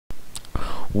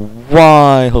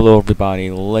Why, hello everybody,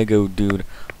 Lego Dude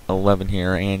 11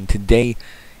 here, and today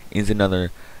is another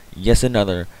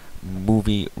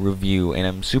movie review, and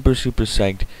I'm super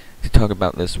psyched to talk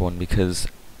about this one because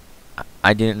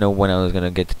I didn't know when I was gonna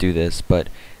get to do this, but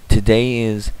today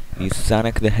is the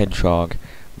Sonic the Hedgehog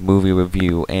movie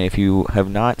review, and if you have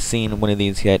not seen one of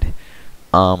these yet,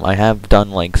 I have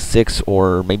done like 6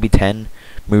 or maybe 10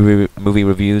 movie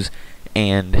reviews,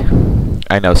 and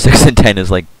I know 6 and 10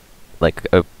 is like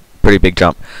a pretty big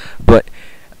jump, but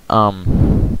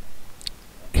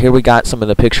here we got some of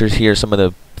the pictures here, some of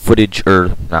the footage,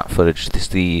 or not footage,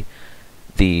 just the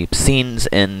scenes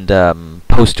and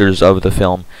posters of the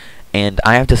film. And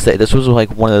I have to say, this was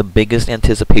like one of the biggest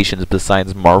anticipations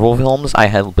besides Marvel films I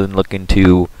had been looking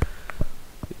to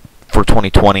for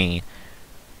 2020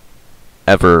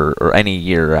 ever, or any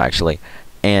year actually.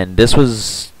 And this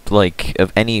was like,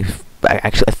 of any,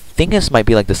 actually I think this might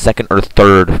be like the second or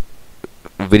third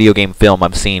video game film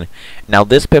I've seen. Now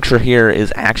this picture here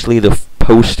is actually the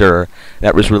poster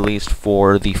that was released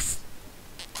for the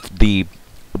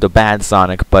bad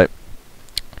Sonic, but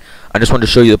I just wanted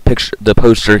to show you the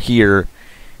poster here,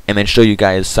 and then show you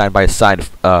guys side by side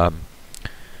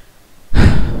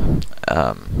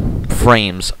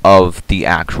frames of the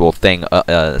actual thing.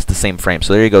 It's the same frame.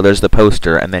 So there you go. There's the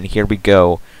poster, and then here we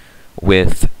go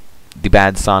with the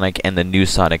bad Sonic and the new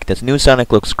Sonic. This new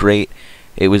Sonic looks great.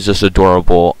 It was just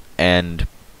adorable and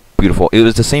beautiful. It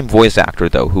was the same voice actor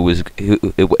though,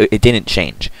 it didn't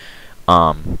change.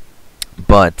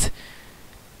 But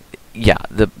yeah,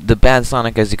 the bad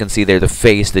Sonic, as you can see there, the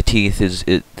face, the teeth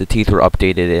the teeth were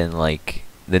updated, and like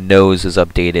the nose is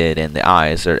updated, and the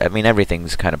eyes are. I mean,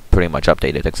 everything's kind of pretty much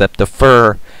updated except the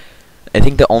fur. I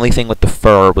think the only thing with the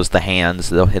fur was the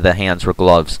hands. The hands were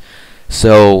gloves.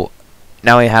 So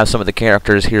now we have some of the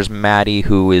characters. Here's Maddie,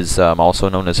 who is also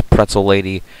known as Pretzel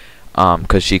Lady,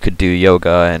 because she could do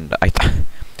yoga, and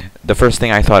the first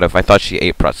thing I thought she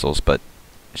ate pretzels, but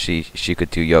she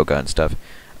could do yoga and stuff.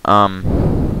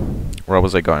 Where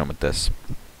was I going with this?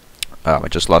 I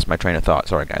just lost my train of thought.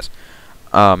 Sorry, guys.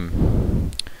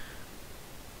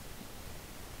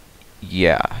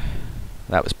 Yeah,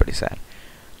 that was pretty sad.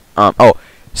 Oh.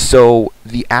 So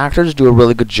the actors do a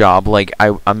really good job. Like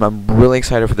I'm really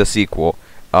excited for the sequel.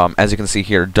 As you can see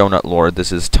here, Donut Lord.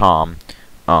 This is Tom,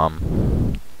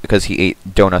 because he ate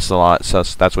donuts a lot, so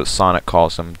that's what Sonic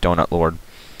calls him, Donut Lord.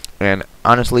 And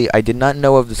honestly, I did not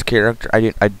know of this character. I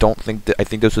think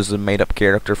this was a made-up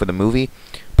character for the movie,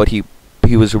 but he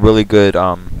was a really good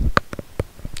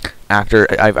actor.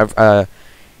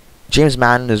 James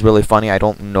Madden is really funny. I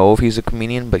don't know if he's a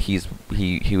comedian, but he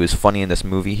was funny in this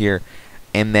movie here.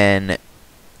 And then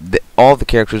all the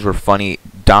characters were funny.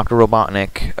 Dr.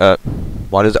 Robotnik,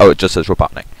 it just says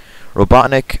Robotnik.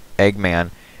 Robotnik,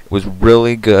 Eggman, was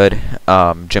really good.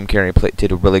 Jim Carrey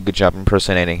did a really good job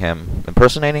impersonating him.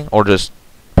 Impersonating? Or just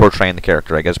portraying the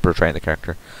character, I guess portraying the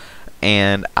character.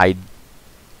 And I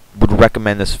would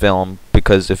recommend this film,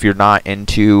 because if you're not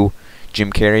into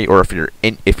Jim Carrey, or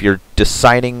if you're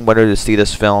deciding whether to see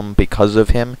this film because of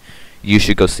him, you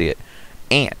should go see it.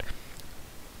 And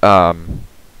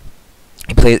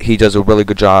he does a really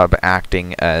good job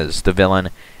acting as the villain.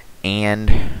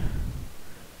 And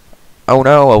oh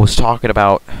no, I was talking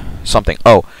about something.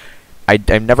 Oh,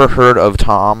 I've never heard of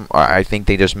Tom. I think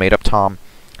they just made up Tom's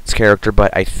character,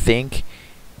 but I think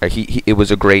it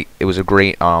was a great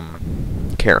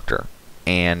character.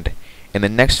 And in the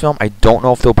next film, I don't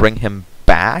know if they'll bring him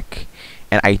back,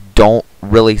 and I don't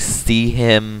really see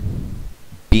him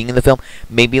being in the film.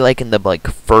 Maybe like in the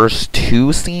first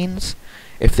 2 scenes,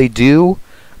 if they do,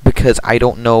 because I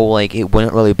don't know, like, it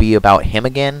wouldn't really be about him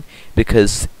again,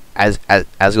 because as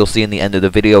you'll see in the end of the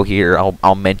video here,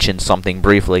 I'll mention something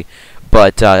briefly,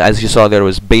 but as you saw, there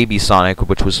was Baby Sonic,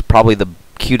 which was probably the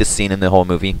cutest scene in the whole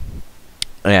movie,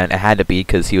 and it had to be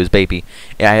because he was baby.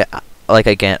 And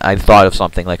I thought of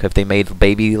something, like if they made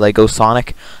Baby Lego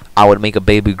Sonic, I would make a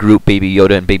Baby Groot, Baby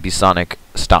Yoda, and Baby Sonic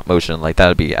stop motion. Like, that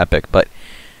would be epic. But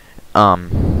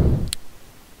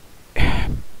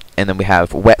and then we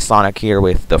have Wet Sonic here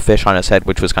with the fish on his head,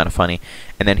 which was kind of funny.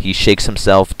 And then he shakes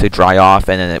himself to dry off,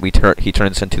 and then he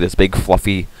turns into this big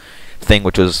fluffy thing,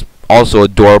 which was also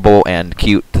adorable and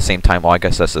cute at the same time. Well, I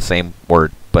guess that's the same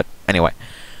word, but anyway.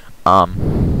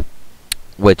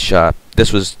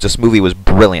 This movie was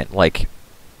brilliant. Like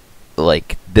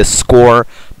this score.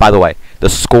 By the way, the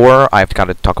score, I've got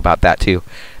to talk about that too.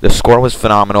 The score was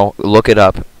phenomenal. Look it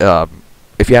up.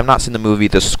 If you have not seen the movie,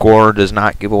 the score does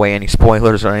not give away any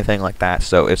spoilers or anything like that,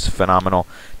 so it's phenomenal.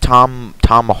 Tom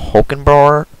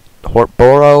Hockenborough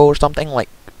or something like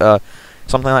that.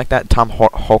 Tom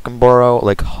Hockenborough,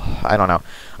 like, I don't know.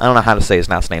 I don't know how to say his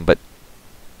last name, but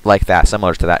like that,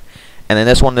 similar to that. And then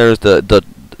this one, there's the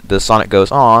Sonic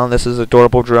goes, "Aw, this is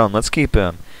adorable drone. Let's keep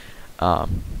him." So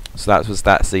that was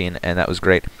that scene, and that was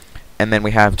great. And then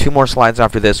we have 2 more slides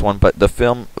after this one, but the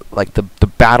film, like the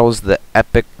battles, the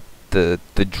epic, the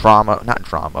drama, not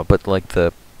drama, but like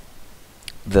the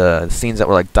scenes that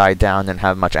were like died down and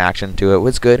have much action to it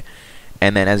was good.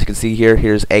 And then as you can see here,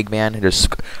 here's Eggman.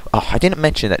 I didn't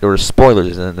mention that there were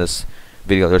spoilers in this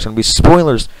video. There's going to be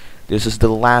spoilers. This is the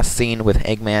last scene with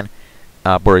Eggman,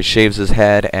 where he shaves his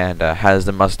head and has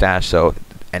the mustache, so,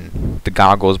 and the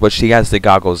goggles, which he has the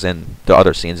goggles in the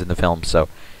other scenes in the film. So,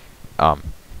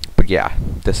 but yeah,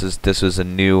 this was a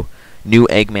new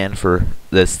Eggman for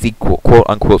the sequel, quote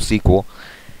unquote sequel.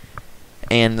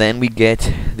 And then we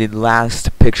get the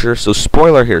last picture. So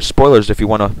spoiler here, spoilers if you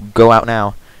want to go out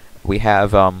now. We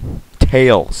have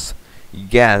Tails.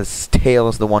 Yes,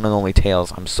 Tails, the one and only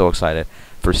Tails. I'm so excited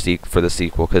for the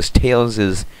sequel, because Tails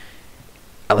is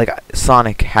like,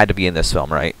 Sonic had to be in this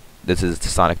film, right? This is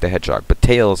Sonic the Hedgehog, but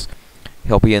Tails,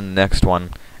 he'll be in the next one,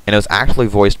 and it was actually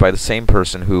voiced by the same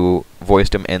person who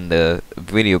voiced him in the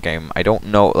video game. I don't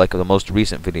know, like the most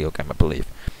recent video game, I believe.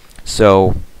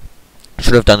 So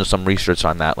should have done some research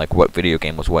on that, like what video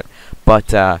game was what.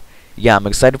 But yeah, I'm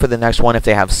excited for the next one. If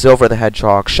they have Silver the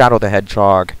Hedgehog, Shadow the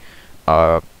Hedgehog,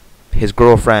 his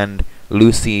girlfriend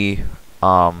Lucy,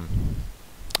 who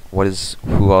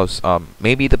else?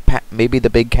 Maybe the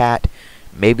big cat,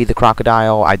 maybe the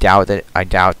crocodile. I doubt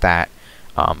that.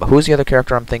 Who's the other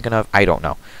character I'm thinking of? I don't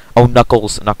know. Oh,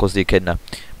 Knuckles the Echidna.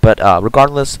 But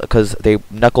regardless, because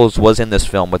Knuckles was in this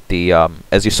film with the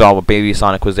as you saw, when Baby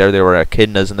Sonic was there were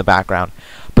echidnas in the background.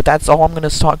 But that's all I'm going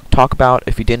to talk about.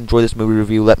 If you did enjoy this movie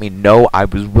review, let me know. I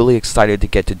was really excited to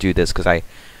get to do this, because I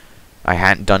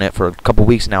hadn't done it for a couple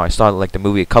weeks now. I started like the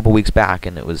movie a couple weeks back,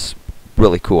 and it was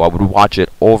really cool. I would watch it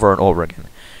over and over again.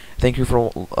 Thank you for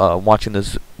watching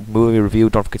this movie review.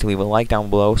 Don't forget to leave a like down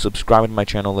below. Subscribe to my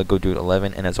channel, Let Go Do It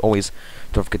 11. And as always,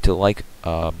 don't forget to like,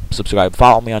 subscribe,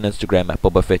 follow me on Instagram at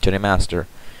BobaFettJediMaster.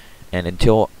 And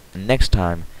until next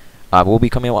time, we'll be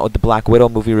coming out with the Black Widow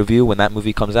movie review when that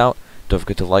movie comes out. Don't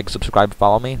forget to like, subscribe,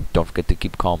 follow me. Don't forget to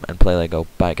keep calm and play Lego.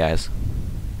 Bye, guys.